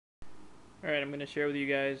Alright, I'm going to share with you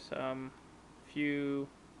guys a few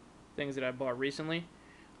things that I bought recently.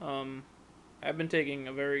 Um, I've been taking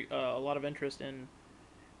a lot of interest in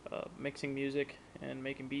mixing music and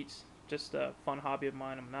making beats. Just a fun hobby of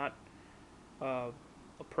mine. I'm not uh,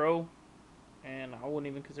 a pro, and I wouldn't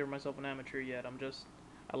even consider myself an amateur yet.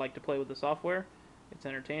 I like to play with the software. It's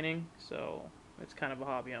entertaining, so it's kind of a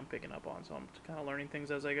hobby I'm picking up on. So I'm kind of learning things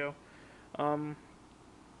as I go. Um,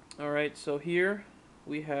 Alright, so here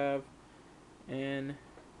we have an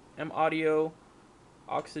M Audio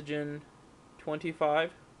Oxygen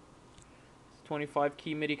 25. It's 25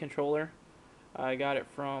 key MIDI controller. I got it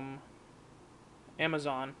from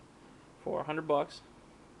Amazon for $100.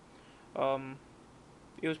 Um,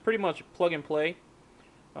 it was pretty much plug and play.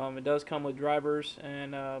 It does come with drivers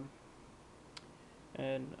and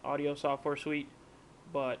audio software suite,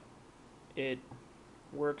 but it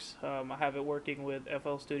works. I have it working with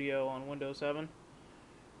FL Studio on Windows 7.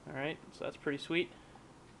 Alright, so that's pretty sweet.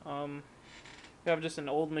 I have just an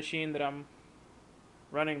old machine that I'm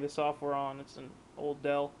running the software on. It's an old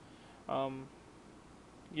Dell. Um,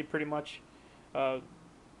 you pretty much uh,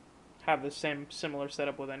 have the similar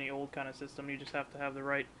setup with any old kind of system. You just have to have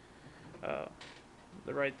uh,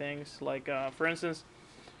 the right things. Like for instance,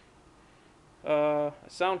 a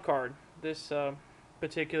sound card. This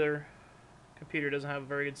particular computer doesn't have a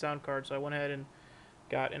very good sound card, so I went ahead and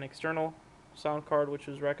got an external sound card, which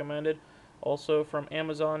was recommended, also from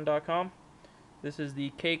Amazon.com. This is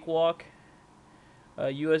the Cakewalk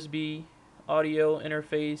USB audio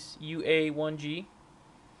interface UA1G,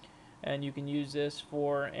 and you can use this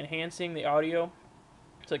for enhancing the audio.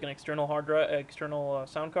 It's like an external hard drive, external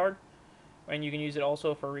sound card, and you can use it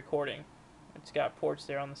also for recording. It's got ports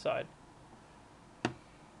there on the side.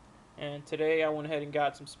 And today I went ahead and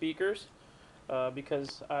got some speakers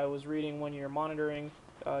because I was reading when you're monitoring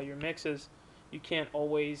your mixes, you can't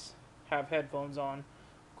always have headphones on.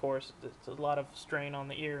 Of course, it's a lot of strain on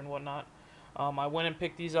the ear and whatnot. I went and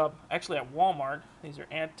picked these up actually at Walmart. These are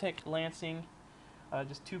Altec Lansing,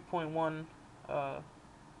 just 2.1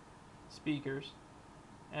 speakers,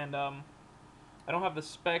 and I don't have the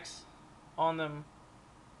specs on them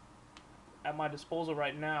at my disposal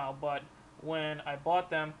right now, but when I bought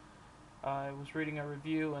them, I was reading a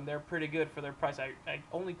review, and they're pretty good for their price. I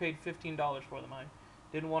only paid $15 for them. I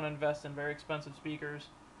didn't want to invest in very expensive speakers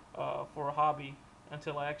for a hobby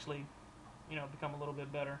until I actually, become a little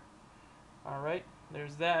bit better. Alright,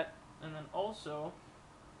 there's that. And then also,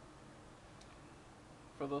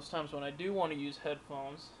 for those times when I do want to use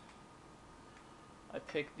headphones, I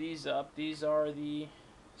picked these up. These are the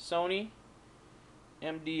Sony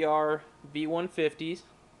MDR V150s.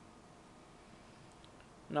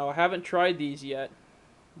 Now, I haven't tried these yet,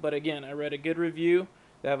 but again, I read a good review.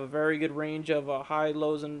 They have a very good range of highs,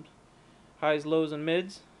 lows, and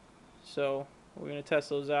mids. So we're gonna test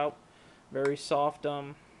those out. Very soft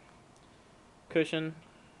cushion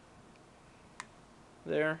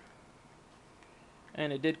there,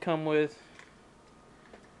 and it did come with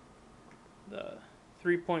the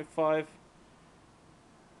 3.5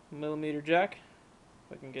 millimeter jack.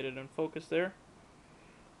 If I can get it in focus there,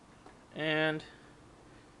 and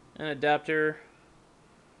an adapter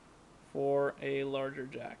for a larger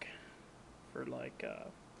jack for like if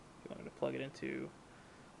you wanted to plug it into,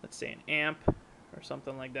 let's say, an amp or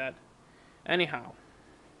something like that. Anyhow,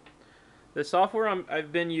 the software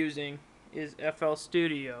I've been using is FL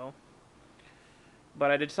Studio,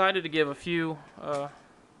 but I decided to give a few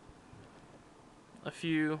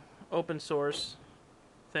open source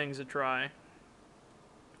things a try.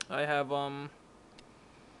 I have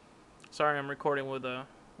sorry, I'm recording with a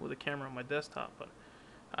camera on my desktop, but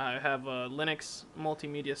I have a Linux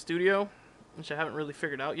Multimedia Studio, which I haven't really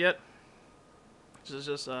figured out yet. This is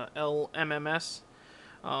just LMMS.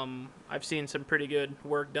 I've seen some pretty good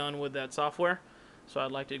work done with that software, so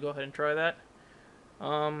I'd like to go ahead and try that.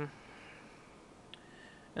 And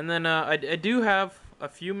then I do have a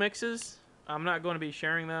few mixes. I'm not going to be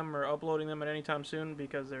sharing them or uploading them at any time soon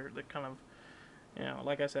because they're kind of,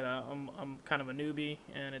 like I said, I'm kind of a newbie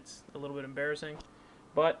and it's a little bit embarrassing.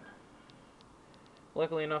 But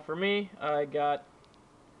luckily enough for me, I got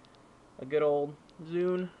a good old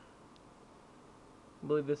Zune. I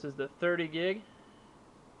believe this is the 30 gig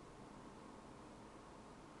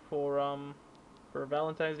for a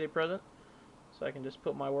Valentine's Day present. So I can just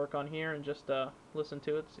put my work on here and just listen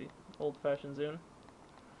to it. See, old-fashioned Zune,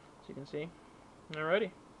 as you can see.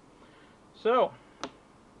 Alrighty. So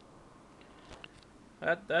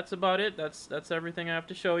that's about it. That's everything I have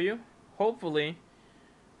to show you. Hopefully,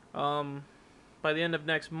 by the end of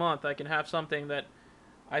next month, I can have something that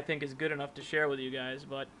I think is good enough to share with you guys.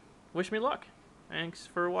 But wish me luck. Thanks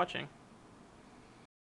for watching.